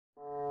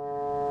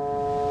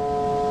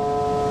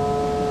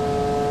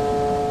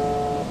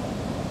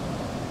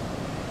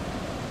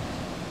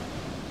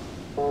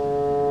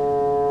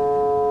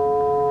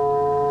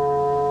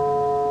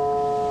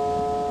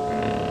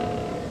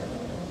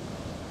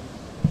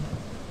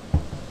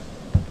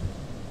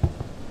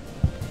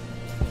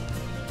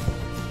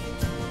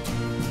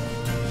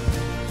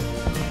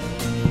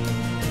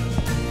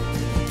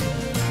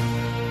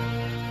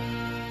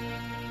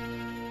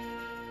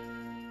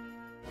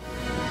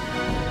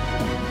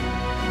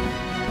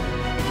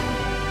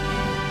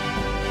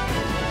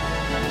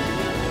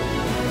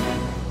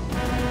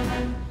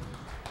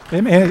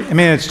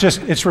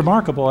It's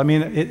remarkable. I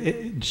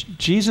mean,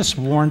 Jesus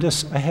warned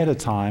us ahead of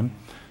time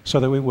so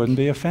that we wouldn't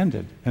be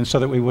offended and so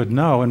that we would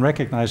know and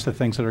recognize the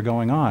things that are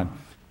going on.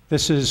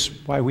 This is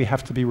why we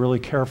have to be really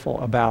careful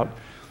about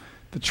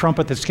the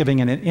trumpet that's giving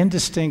an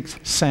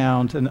indistinct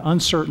sound, an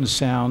uncertain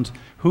sound.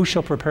 Who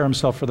shall prepare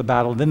himself for the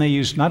battle? Then they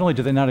use, not only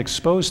do they not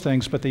expose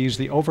things, but they use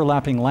the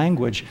overlapping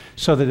language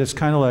so that it's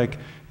kind of like,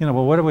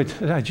 well, what do we,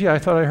 gee, I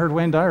thought I heard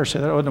Wayne Dyer say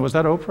that. Oh, was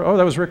that Oprah? Oh,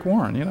 that was Rick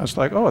Warren. It's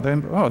like,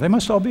 they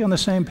must all be on the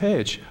same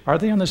page. Are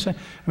they on the same?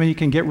 I mean, you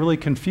can get really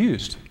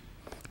confused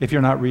if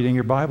you're not reading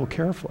your Bible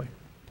carefully.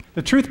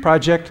 The Truth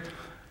Project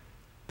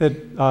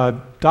that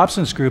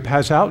Dobson's group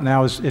has out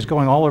now is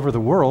going all over the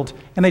world,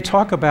 and they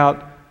talk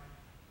about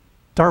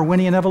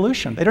Darwinian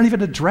evolution. They don't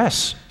even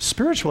address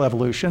spiritual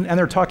evolution, and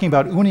they're talking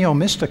about unio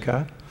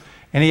mystica,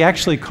 and he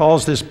actually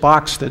calls this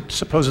box that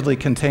supposedly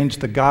contains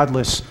the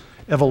godless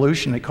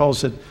evolution, he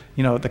calls it,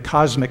 the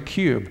cosmic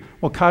cube.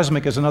 Well,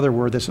 cosmic is another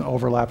word that's an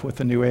overlap with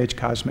the New Age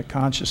cosmic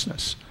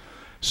consciousness.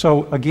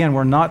 So again,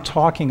 we're not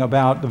talking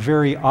about the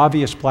very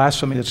obvious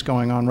blasphemy that's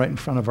going on right in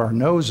front of our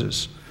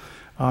noses.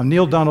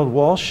 Neale Donald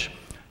Walsch,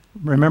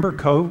 remember,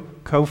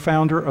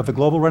 co-founder of the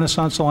Global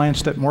Renaissance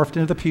Alliance that morphed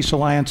into the Peace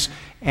Alliance,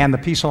 and the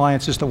Peace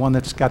Alliance is the one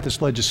that's got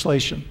this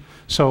legislation.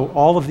 So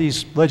all of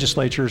these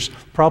legislatures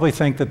probably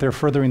think that they're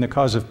furthering the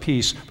cause of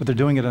peace, but they're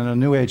doing it on a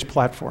New Age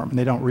platform, and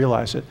they don't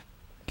realize it.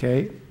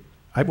 Okay?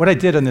 What I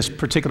did on this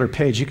particular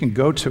page, you can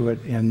go to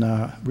it in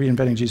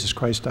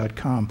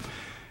reinventingjesuschrist.com.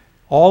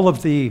 All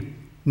of the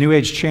New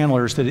Age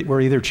channelers that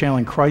were either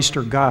channeling Christ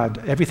or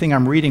God, everything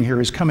I'm reading here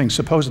is coming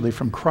supposedly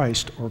from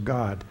Christ or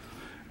God.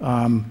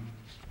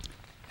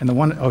 And the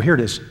one, here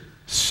it is.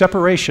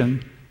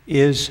 Separation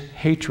is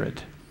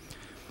hatred.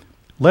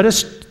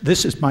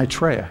 This is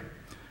Maitreya.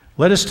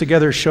 Let us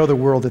together show the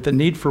world that the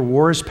need for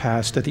war is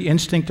past, that the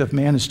instinct of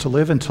man is to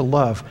live and to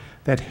love,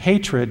 that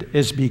hatred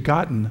is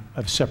begotten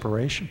of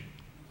separation.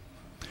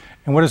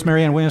 And what does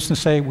Marianne Williamson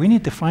say? We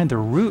need to find the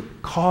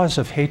root cause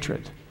of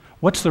hatred.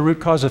 What's the root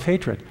cause of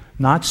hatred?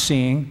 Not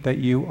seeing that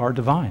you are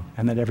divine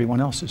and that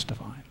everyone else is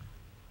divine.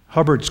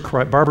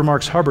 Barbara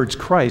Marx Hubbard's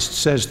Christ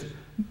says,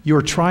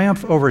 your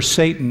triumph over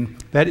Satan,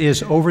 that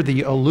is, over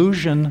the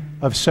illusion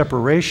of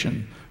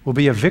separation, will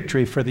be a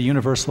victory for the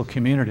universal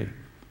community.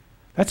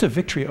 That's a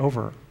victory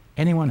over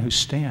anyone who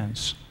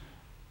stands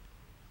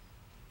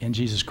in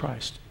Jesus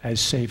Christ as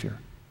Savior.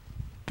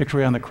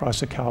 Victory on the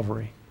cross of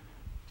Calvary,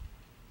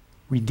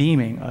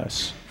 redeeming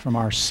us from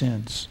our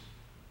sins.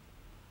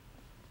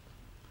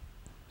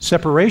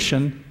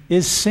 Separation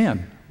is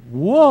sin.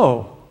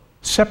 Whoa!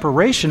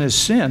 Separation is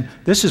sin.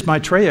 This is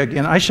Maitreya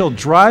again. I shall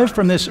drive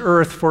from this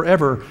earth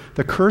forever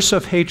the curse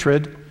of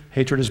hatred.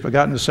 Hatred is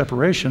begotten of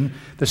separation.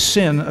 The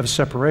sin of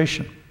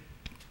separation.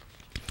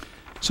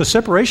 So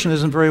separation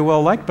isn't very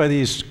well liked by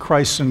these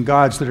Christs and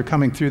gods that are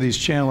coming through these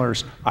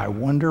channelers. I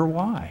wonder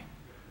why.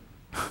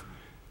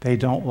 They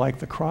don't like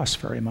the cross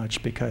very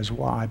much. Because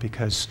why?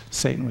 Because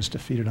Satan was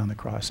defeated on the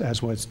cross,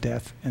 as was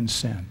death and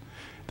sin.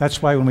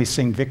 That's why when we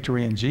sing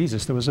victory in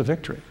Jesus, there was a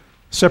victory.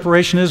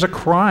 Separation is a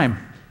crime.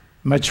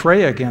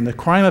 Maitreya again, the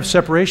crime of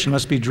separation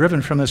must be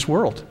driven from this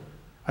world.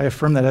 I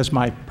affirm that as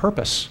my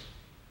purpose.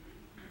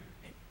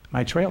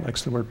 Maitreya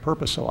likes the word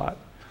purpose a lot.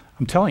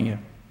 I'm telling you,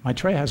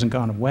 Maitreya hasn't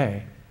gone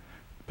away.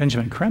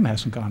 Benjamin Krem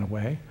hasn't gone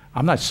away.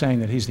 I'm not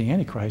saying that he's the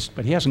Antichrist,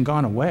 but he hasn't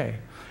gone away.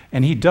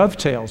 And he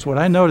dovetails. What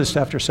I noticed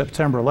after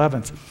September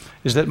 11th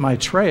is that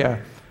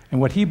Maitreya and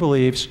what he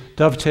believes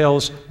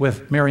dovetails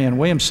with Marianne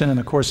Williamson in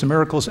the Course in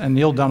Miracles and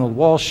Neale Donald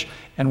Walsch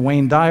and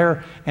Wayne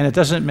Dyer. And it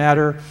doesn't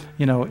matter,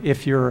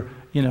 if you're,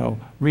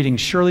 reading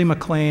Shirley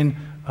MacLaine,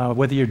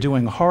 whether you're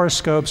doing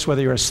horoscopes,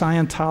 whether you're a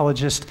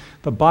Scientologist.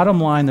 The bottom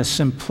line, the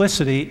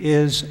simplicity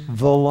is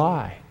the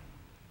lie.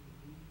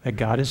 That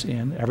God is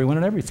in everyone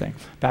and everything.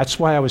 That's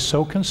why I was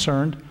so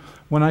concerned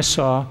when I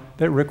saw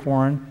that Rick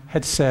Warren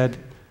had said,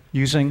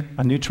 using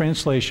a new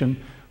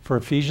translation for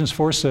Ephesians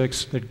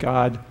 4:6, that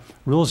God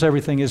rules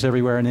everything, is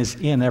everywhere, and is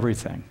in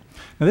everything.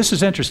 Now this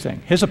is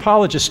interesting. His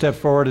apologist stepped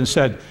forward and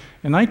said,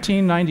 in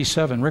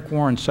 1997, Rick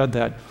Warren said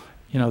that,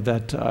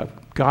 that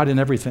God in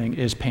everything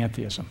is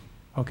pantheism.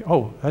 Okay.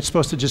 Oh, that's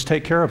supposed to just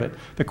take care of it.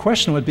 The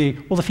question would be,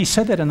 well, if he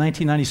said that in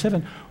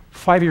 1997,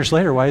 5 years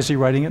later, why is he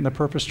writing it in the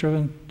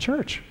Purpose-Driven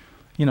Church?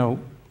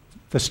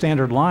 The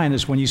standard line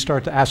is when you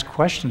start to ask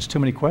questions, too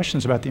many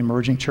questions about the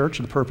emerging church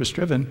or the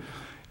purpose-driven,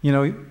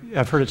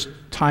 I've heard it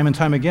time and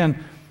time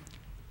again.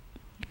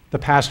 The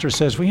pastor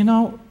says,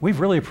 well, we've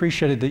really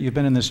appreciated that you've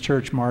been in this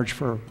church, Marge,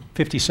 for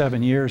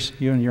 57 years,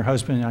 you and your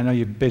husband. I know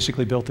you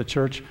basically built the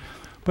church,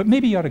 but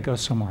maybe you ought to go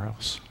somewhere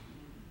else.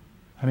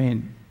 I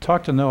mean,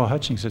 talk to Noah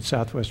Hutchings at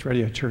Southwest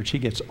Radio Church. He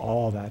gets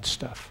all that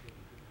stuff.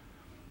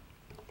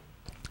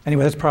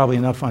 Anyway, that's probably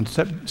enough on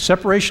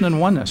separation and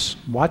oneness.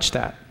 Watch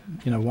that.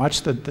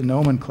 Watch the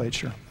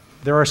nomenclature.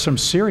 There are some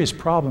serious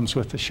problems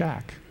with the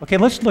shack. Okay,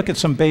 let's look at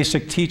some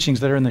basic teachings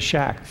that are in the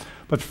shack.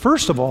 But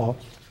first of all,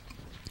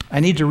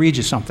 I need to read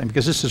you something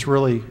because this is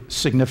really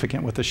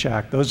significant with the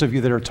shack. Those of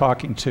you that are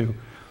talking to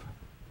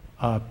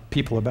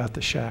people about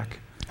the shack.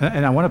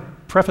 And I want to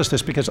preface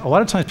this because a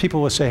lot of times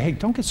people will say, hey,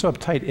 don't get so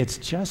uptight. It's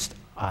just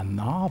a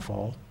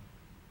novel.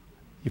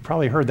 You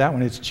probably heard that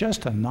one. It's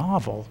just a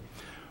novel.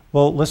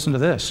 Well, listen to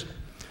this.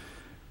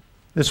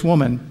 This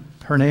woman,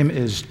 her name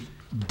is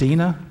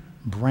Dina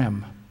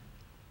Brem.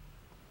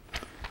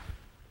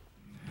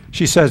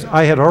 She says,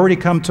 I had already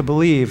come to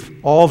believe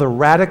all the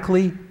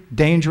radically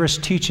dangerous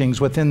teachings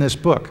within this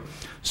book.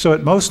 So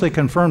it mostly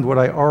confirmed what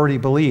I already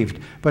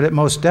believed, but it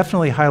most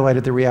definitely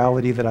highlighted the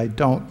reality that I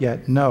don't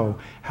yet know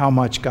how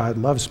much God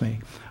loves me.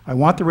 I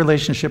want the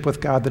relationship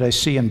with God that I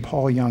see in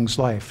Paul Young's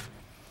life.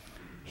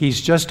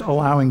 He's just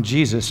allowing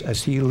Jesus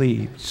as he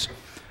leads.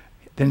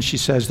 Then she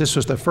says, this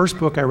was the first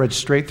book I read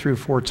straight through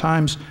 4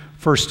 times.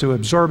 First, to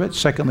absorb it.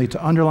 Secondly,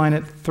 to underline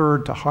it.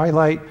 Third, to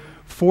highlight.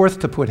 Fourth,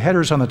 to put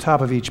headers on the top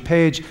of each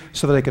page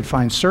so that I could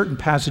find certain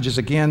passages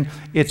again.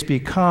 It's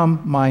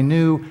become my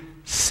new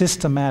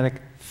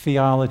systematic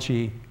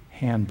theology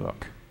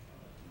handbook.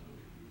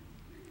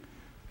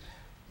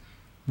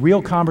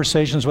 Real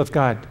Conversations with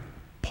God.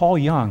 Paul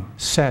Young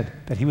said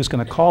that he was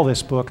going to call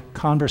this book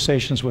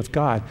Conversations with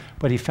God,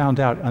 but he found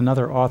out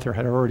another author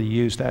had already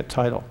used that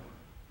title,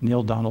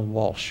 Neale Donald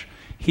Walsch.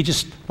 He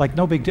just, like,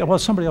 no big deal. Well,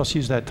 somebody else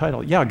used that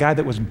title. Yeah, a guy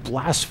that was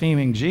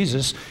blaspheming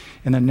Jesus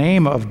in the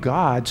name of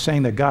God,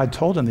 saying that God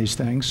told him these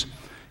things.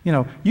 You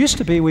know, used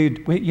to be we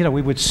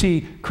would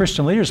see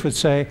Christian leaders would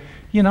say,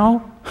 you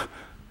know,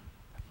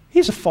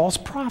 he's a false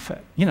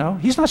prophet. You know,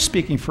 he's not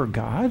speaking for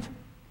God.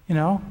 You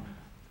know,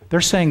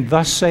 they're saying,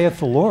 "Thus saith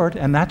the Lord,"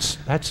 and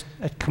that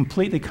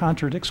completely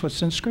contradicts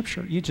what's in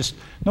Scripture.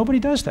 Nobody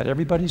does that.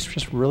 Everybody's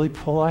just really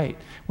polite.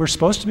 We're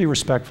supposed to be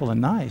respectful and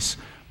nice,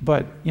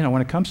 but you know,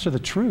 when it comes to the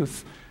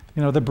truth,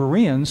 you know, the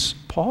Bereans,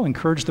 Paul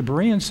encouraged the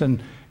Bereans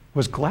and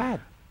was glad.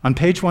 On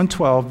page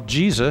 112,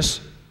 Jesus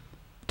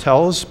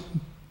tells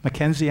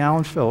Mackenzie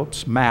Allen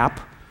Phillips,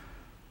 MAP,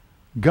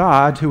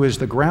 God, who is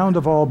the ground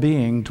of all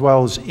being,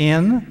 dwells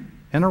in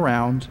and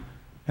around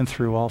and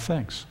through all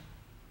things.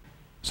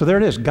 So there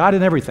it is, God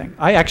in everything.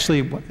 I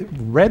actually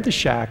read The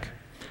Shack,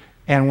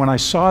 and when I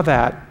saw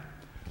that,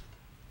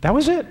 that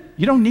was it.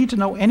 You don't need to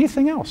know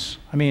anything else.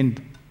 I mean,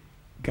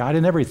 God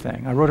in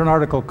everything. I wrote an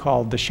article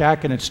called The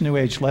Shack and Its New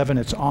Age Leaven.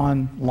 It's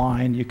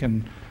online. You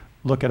can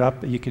look it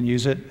up. You can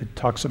use it. It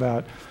talks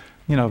about,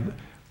 you know,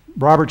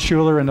 Robert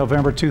Schuller in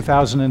November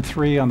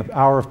 2003 on the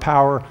Hour of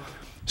Power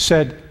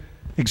said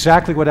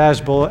exactly what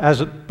as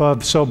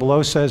above, so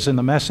below says in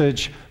the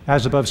Message.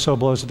 As above, so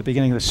below is at the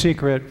beginning of The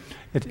Secret.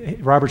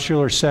 Robert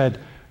Schuller said,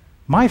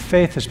 my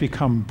faith has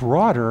become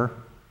broader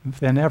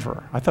than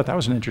ever. I thought that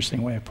was an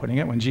interesting way of putting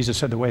it when Jesus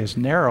said the way is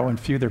narrow and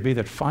few there be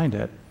that find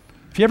it.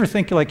 If you ever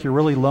think like you're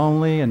really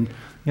lonely and,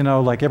 you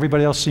know, like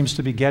everybody else seems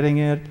to be getting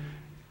it,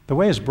 the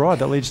way is broad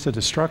that leads to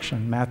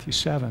destruction, Matthew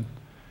 7.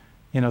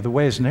 You know, the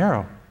way is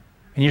narrow.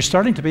 And you're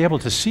starting to be able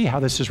to see how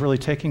this is really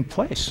taking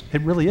place.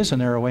 It really is a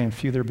narrow way and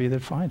few there be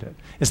that find it.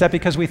 Is that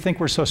because we think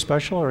we're so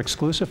special or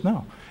exclusive?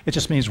 No. It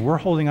just means we're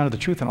holding on to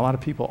the truth and a lot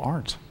of people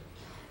aren't.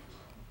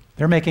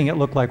 They're making it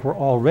look like we're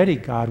already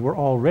God, we're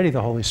already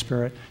the Holy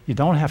Spirit. You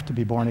don't have to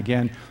be born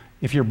again.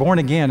 If you're born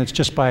again, it's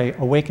just by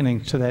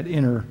awakening to that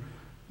inner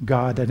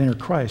God, that inner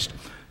Christ.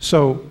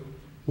 So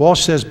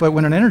Walsh says, but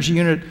when an energy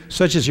unit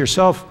such as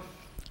yourself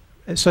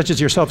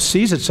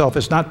sees itself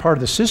as not part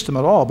of the system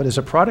at all, but as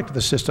a product of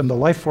the system, the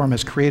life form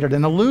has created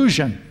an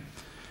illusion.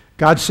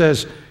 God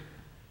says,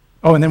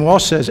 and then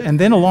Walsh says, and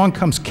then along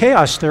comes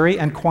chaos theory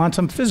and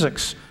quantum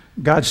physics.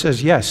 God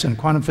says, yes, and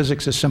quantum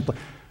physics is simply...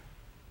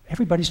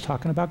 Everybody's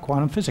talking about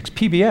quantum physics.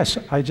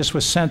 PBS, I just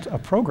was sent a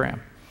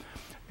program.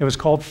 It was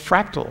called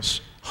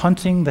Fractals,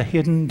 Hunting the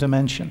Hidden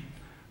Dimension.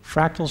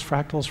 Fractals,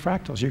 fractals,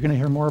 fractals. You're going to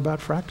hear more about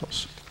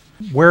fractals.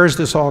 Where is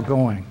this all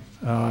going?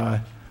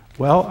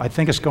 Well, I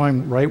think it's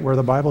going right where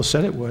the Bible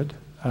said it would.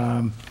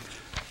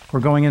 We're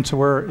going into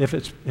where, if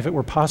it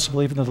were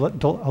possible, even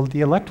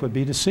the elect would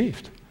be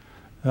deceived.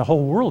 The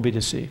whole world will be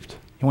deceived.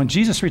 And when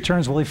Jesus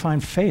returns, will he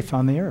find faith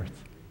on the earth?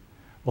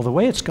 Well, the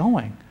way it's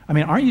going, I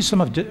mean, aren't you some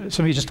of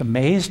you just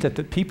amazed that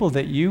the people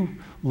that you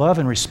love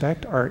and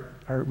respect are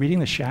reading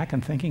The Shack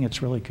and thinking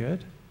it's really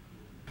good?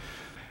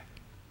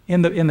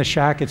 In the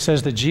Shack, it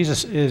says that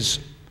Jesus is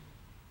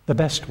the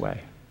best way,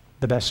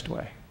 the best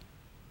way.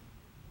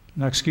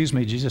 Now, excuse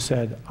me, Jesus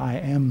said, I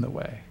am the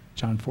way,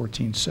 John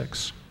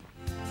 14:6.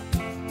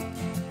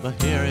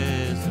 But here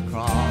is the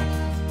cross,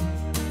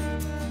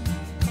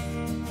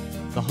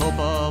 the hope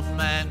of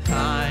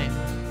mankind,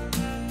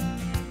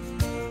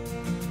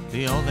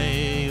 the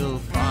only you'll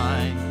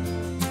find